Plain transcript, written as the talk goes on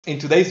In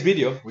today's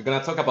video, we're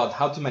gonna talk about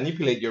how to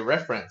manipulate your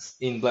reference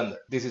in Blender.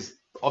 This is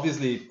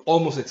obviously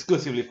almost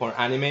exclusively for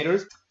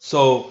animators,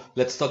 so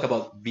let's talk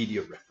about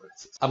video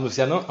references. I'm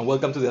Luciano, and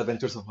welcome to the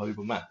adventures of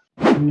LollypopMan.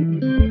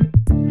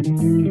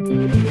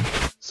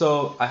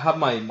 So I have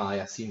my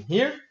Maya scene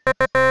here,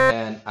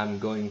 and I'm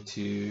going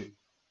to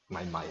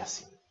my Maya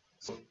scene.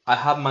 So I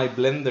have my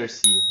Blender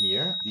scene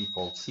here,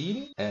 default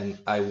scene, and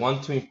I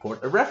want to import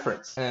a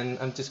reference. And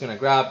I'm just gonna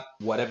grab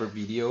whatever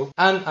video,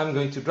 and I'm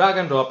going to drag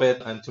and drop it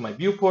into my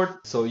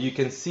viewport. So you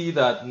can see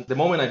that the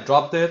moment I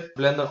dropped it,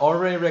 Blender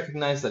already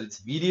recognized that it's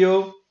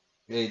video.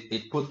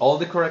 It put all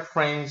the correct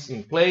frames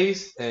in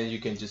place, and you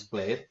can just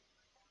play it.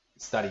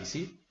 It's that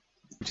easy,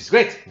 which is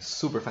great. It's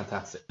super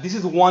fantastic. This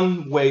is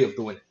one way of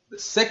doing it. The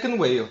second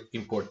way of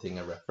importing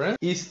a reference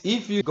is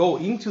if you go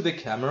into the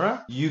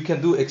camera, you can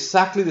do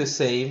exactly the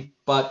same,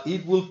 but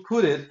it will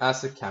put it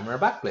as a camera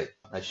backplate.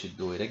 I should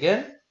do it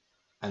again,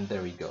 and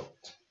there we go.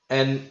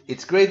 And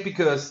it's great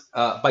because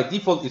by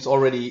default, it's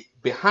already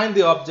behind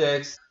the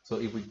objects. So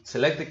if we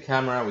select the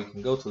camera, we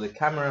can go to the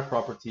camera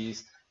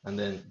properties and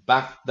then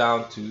back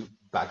down to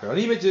background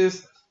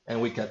images, and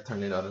we can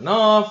turn it on and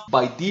off.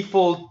 By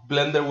default,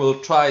 Blender will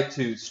try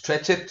to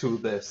stretch it to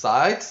the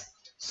sides.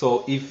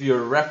 So if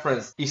your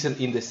reference isn't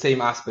in the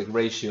same aspect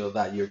ratio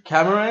that your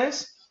camera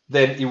is,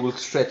 then it will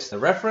stretch the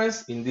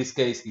reference. In this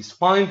case, it's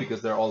fine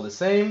because they're all the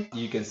same.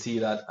 You can see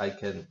that I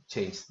can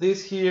change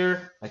this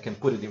here. I can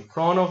put it in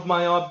front of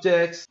my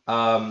objects.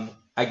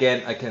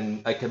 Again, I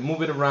can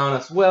move it around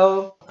as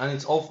well, and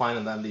it's all fine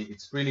and dandy.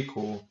 It's really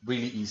cool,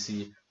 really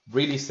easy,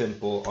 really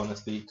simple,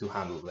 honestly, to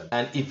handle them.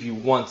 And if you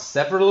want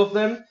several of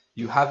them,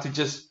 you have to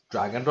just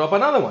drag and drop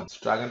another one.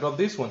 Drag and drop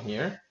this one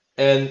here,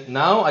 and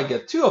now I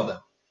get two of them.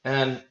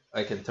 And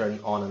I can turn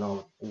on and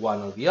on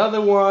one or the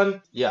other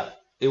one. Yeah,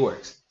 it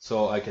works.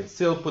 So I can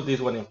still put this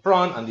one in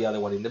front and the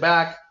other one in the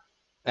back,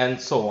 and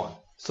so on.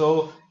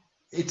 So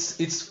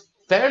it's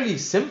fairly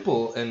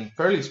simple and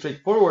fairly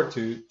straightforward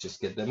to just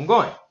get them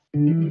going.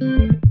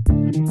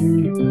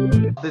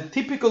 The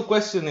typical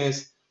question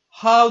is,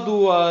 how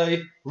do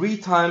I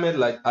retime it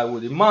like I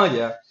would in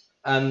Maya?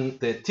 And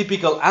the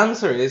typical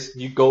answer is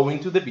you go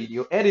into the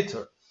video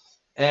editor.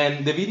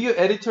 And the video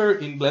editor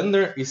in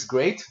Blender is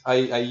great.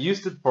 I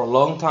used it for a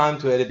long time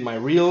to edit my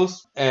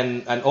reels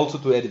and also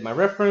to edit my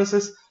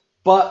references.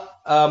 But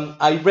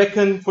I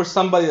reckon for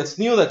somebody that's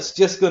new, that's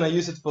just going to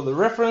use it for the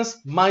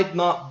reference, might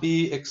not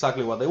be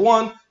exactly what they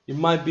want. It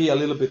might be a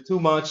little bit too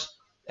much.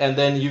 And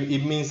then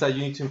it means that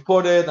you need to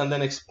import it and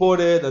then export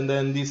it and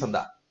then this and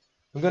that.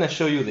 I'm going to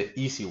show you the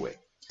easy way.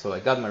 So I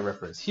got my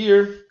reference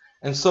here.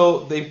 And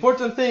so the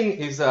important thing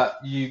is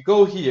that you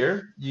go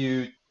here,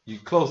 you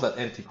close that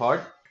empty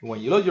part. When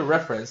you load your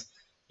reference,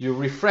 you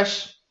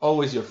refresh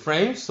always your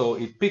frames, so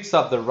it picks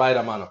up the right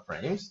amount of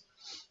frames.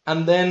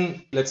 And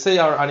then let's say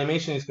our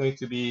animation is going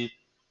to be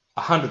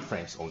 100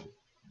 frames only.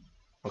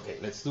 Okay,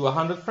 let's do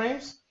 100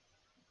 frames.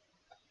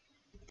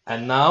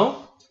 And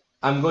now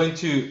I'm going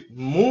to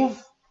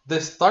move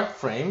the start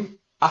frame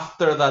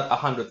after that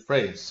 100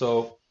 frames.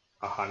 So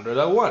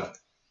 101.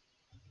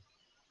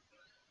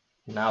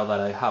 Now that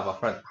I have a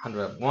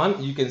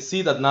 101, you can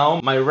see that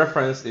now my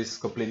reference is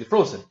completely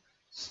frozen.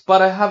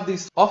 But I have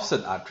this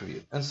offset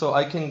attribute, and so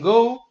I can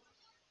go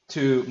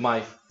to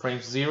my frame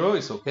 0,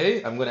 it's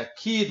okay. I'm gonna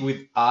key it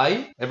with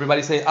I.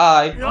 Everybody say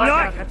I.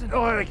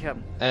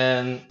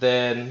 And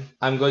then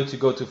I'm going to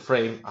go to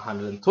frame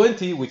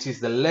 120, which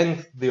is the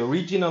length, the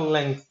original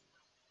length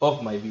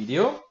of my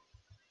video.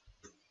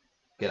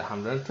 Get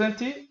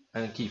 120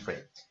 and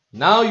keyframe.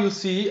 Now you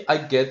see I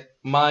get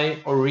my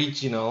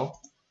original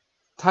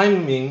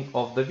timing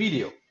of the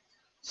video.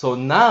 So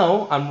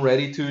now I'm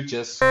ready to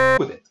just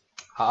with it.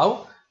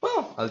 How?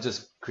 Well, I'll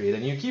just create a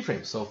new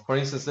keyframe. So for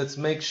instance, let's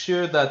make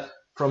sure that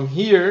from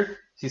here,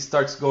 he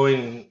starts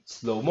going in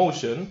slow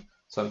motion.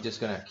 So I'm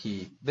just gonna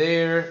key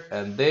there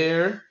and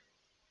there.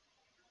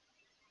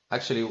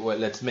 Actually, well,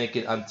 let's make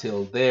it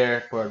until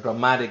there for a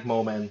dramatic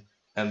moment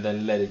and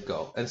then let it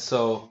go. And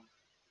so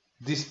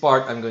this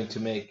part I'm going to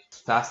make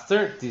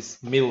faster.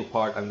 This middle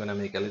part I'm gonna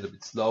make a little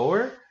bit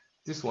slower.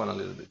 This one a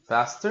little bit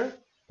faster.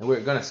 And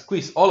we're gonna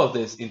squeeze all of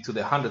this into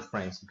the 100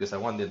 frames because I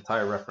want the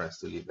entire reference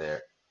to live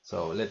there.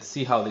 So let's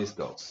see how this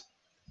goes.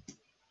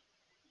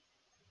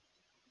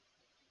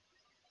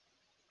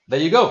 There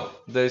you go.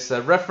 There's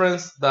a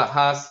reference that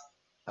has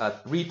a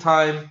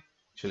retime.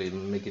 Actually, it'll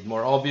make it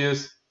more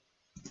obvious.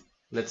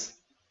 Let's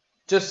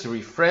just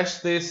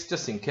refresh this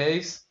just in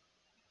case.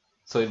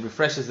 So it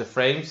refreshes the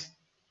frames.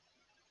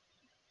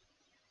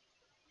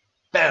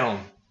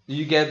 Bam!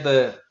 You get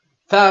the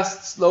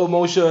fast, slow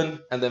motion,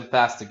 and then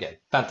fast again.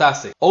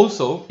 Fantastic.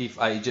 Also, if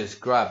I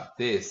just grab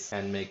this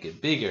and make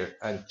it bigger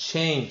and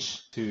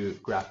change to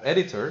graph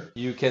editor,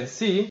 you can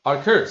see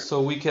our curves.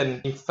 So we can,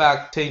 in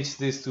fact, change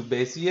this to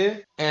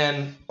Bezier,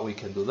 and we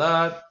can do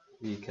that.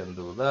 We can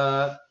do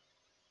that.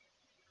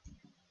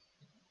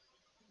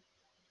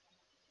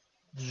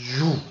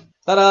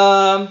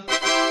 Ta-da!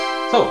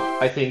 So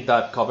I think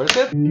that covers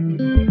it.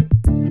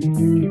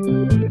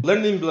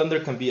 learning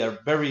Blender can be a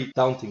very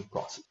daunting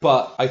process.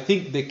 But I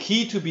think the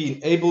key to being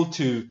able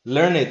to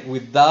learn it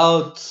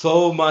without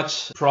so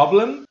much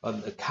problem,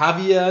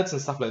 caveats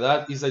and stuff like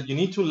that, is that you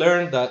need to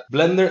learn that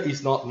Blender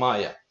is not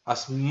Maya.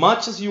 As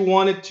much as you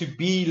want it to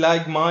be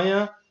like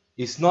Maya,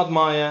 it's not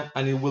Maya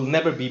and it will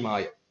never be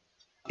Maya.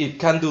 It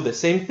can do the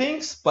same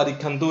things, but it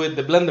can do it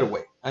the Blender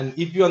way. And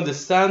if you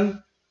understand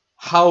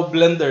how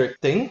Blender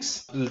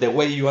thinks, the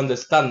way you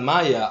understand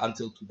Maya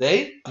until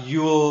today,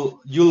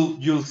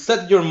 you'll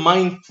set your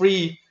mind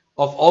free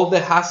of all the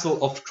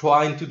hassle of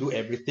trying to do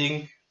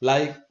everything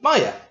like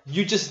Maya.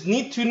 You just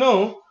need to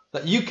know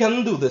that you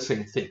can do the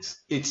same things.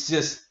 It's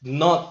just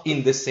not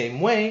in the same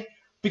way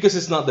because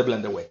it's not the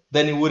Blender way.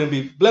 Then it wouldn't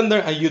be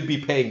Blender and you'd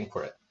be paying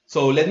for it.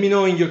 So let me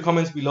know in your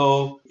comments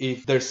below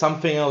if there's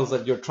something else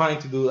that you're trying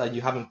to do and you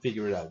haven't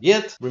figured out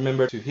yet.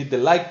 Remember to hit the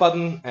like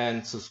button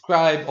and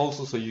subscribe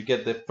also so you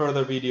get the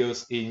further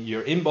videos in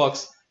your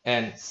inbox,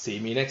 and see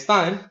me next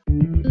time.